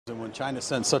And when China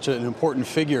sent such an important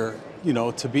figure,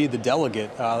 to be the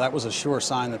delegate, that was a sure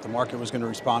sign that the market was going to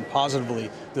respond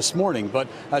positively this morning. But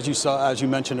as you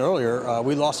mentioned earlier,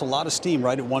 we lost a lot of steam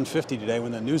right at 150 today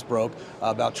when the news broke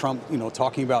about Trump,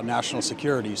 talking about national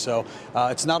security. So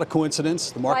it's not a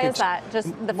coincidence. The market. Why is that? Just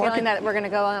the feeling that we're going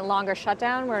to go on a longer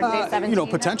shutdown? We're in day 17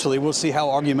 potentially. We'll see how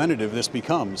argumentative this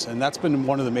becomes, and that's been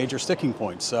one of the major sticking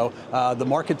points. So the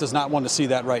market does not want to see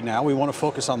that right now. We want to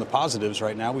focus on the positives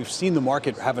right now. We've seen the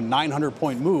market have a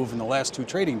 900-point move in the last 2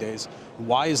 trading days.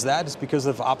 Why is that? It's because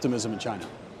of optimism in China.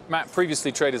 Matt, previously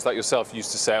traders like yourself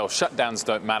used to say, shutdowns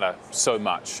don't matter so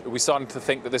much. Are we starting to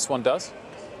think that this one does?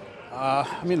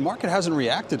 The market hasn't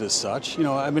reacted as such.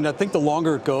 I think the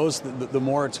longer it goes, the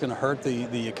more it's going to hurt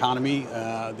the economy,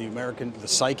 the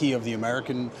psyche of the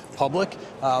American public.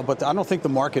 But I don't think the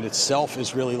market itself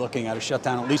is really looking at a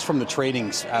shutdown, at least from the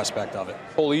trading aspect of it.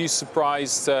 Paul, are you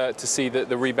surprised to see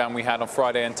the rebound we had on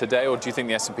Friday and today, or do you think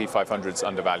the S&P 500 is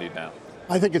undervalued now?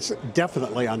 I think it's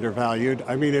definitely undervalued.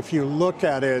 If you look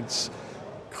at its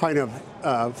kind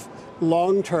of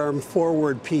long-term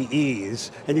forward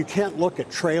PEs, and you can't look at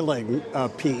trailing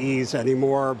PEs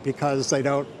anymore because they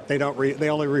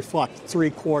only reflect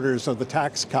 3/4 of the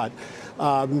tax cut.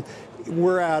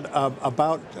 We're at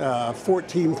about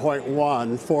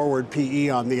 14.1 forward PE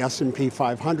on the S&P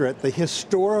 500. The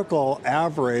historical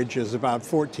average is about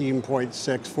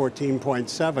 14.6,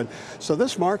 14.7. So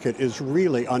this market is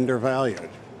really undervalued.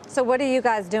 So what are you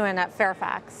guys doing at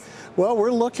Fairfax? Well,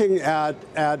 we're looking at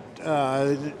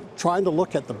trying to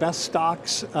look at the best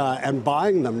stocks and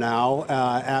buying them now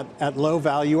at low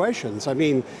valuations.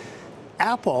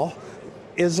 Apple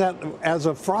is as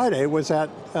of Friday, was at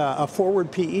a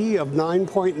forward PE of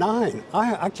 9.9.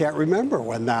 I can't remember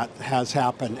when that has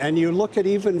happened. And you look at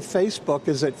even Facebook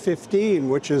is at 15,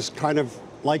 which is kind of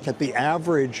like at the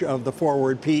average of the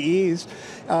forward PEs.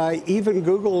 Even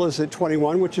Google is at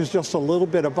 21, which is just a little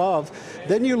bit above.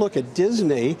 Then you look at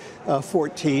Disney,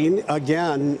 14,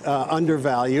 again,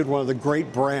 undervalued, one of the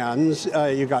great brands.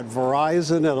 You got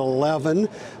Verizon at 11.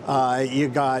 You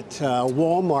got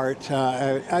Walmart.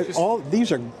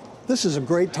 This is a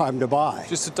great time to buy.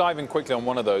 Just to dive in quickly on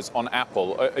one of those, on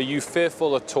Apple, are you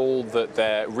fearful at all that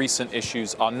their recent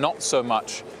issues are not so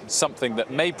much something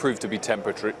that may prove to be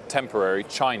temporary,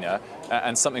 China,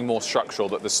 and something more structural,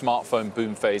 that the smartphone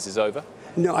boom phase is over?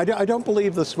 No, I don't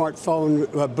believe the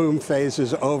smartphone boom phase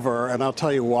is over, and I'll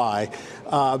tell you why.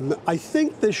 I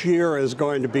think this year is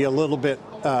going to be a little bit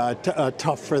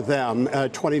tough for them,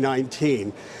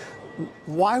 2019.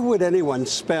 Why would anyone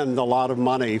spend a lot of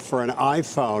money for an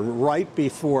iPhone right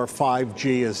before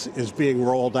 5G is being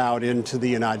rolled out into the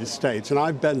United States? And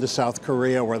I've been to South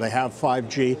Korea where they have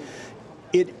 5G.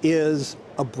 It is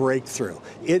a breakthrough.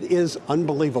 It is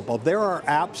unbelievable. There are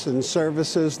apps and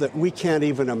services that we can't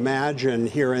even imagine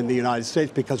here in the United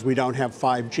States because we don't have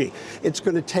 5G. It's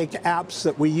going to take apps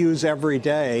that we use every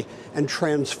day and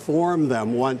transform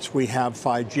them once we have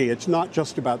 5G. It's not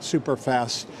just about super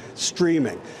fast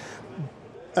streaming.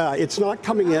 It's not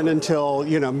coming in until,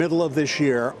 middle of this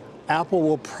year. Apple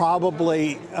will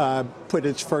probably put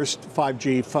its first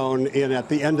 5G phone in at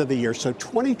the end of the year. So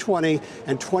 2020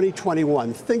 and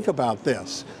 2021, think about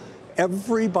this.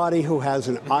 Everybody who has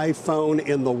an iPhone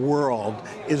in the world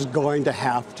is going to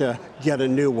have to get a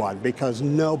new one because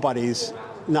nobody's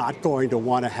not going to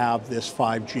want to have this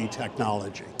 5G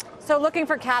technology. So looking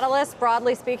for catalysts,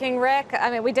 broadly speaking, Rick,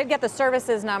 we did get the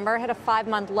services number, hit a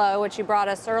 5-month low, which you brought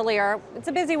us earlier. It's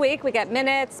a busy week. We get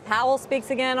minutes. Powell speaks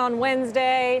again on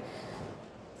Wednesday.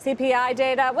 CPI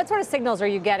data. What sort of signals are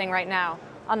you getting right now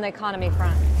on the economy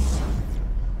front?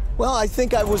 Well, I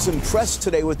think I was impressed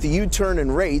today with the U-turn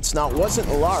in rates. Now, it wasn't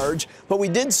large, but we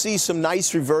did see some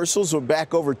nice reversals. We're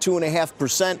back over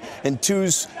 2.5% in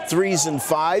 2s, 3s, and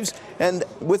 5s. And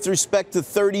with respect to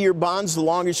 30-year bonds, the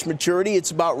longest maturity,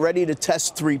 it's about ready to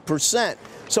test 3%.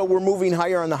 So we're moving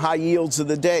higher on the high yields of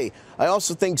the day. I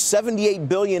also think $78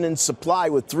 billion in supply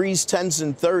with 3s, 10s,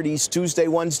 and 30s Tuesday,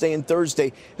 Wednesday, and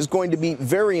Thursday is going to be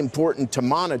very important to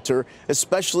monitor,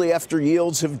 especially after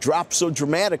yields have dropped so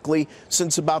dramatically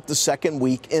since about the second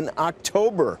week in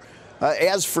October.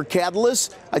 As for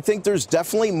catalysts, I think there's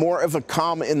definitely more of a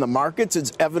calm in the markets.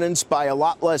 It's evidenced by a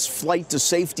lot less flight to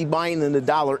safety buying in the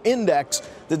dollar index.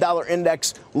 The dollar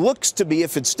index looks to be,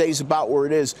 if it stays about where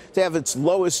it is, to have its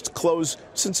lowest close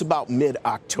since about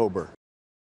mid-October.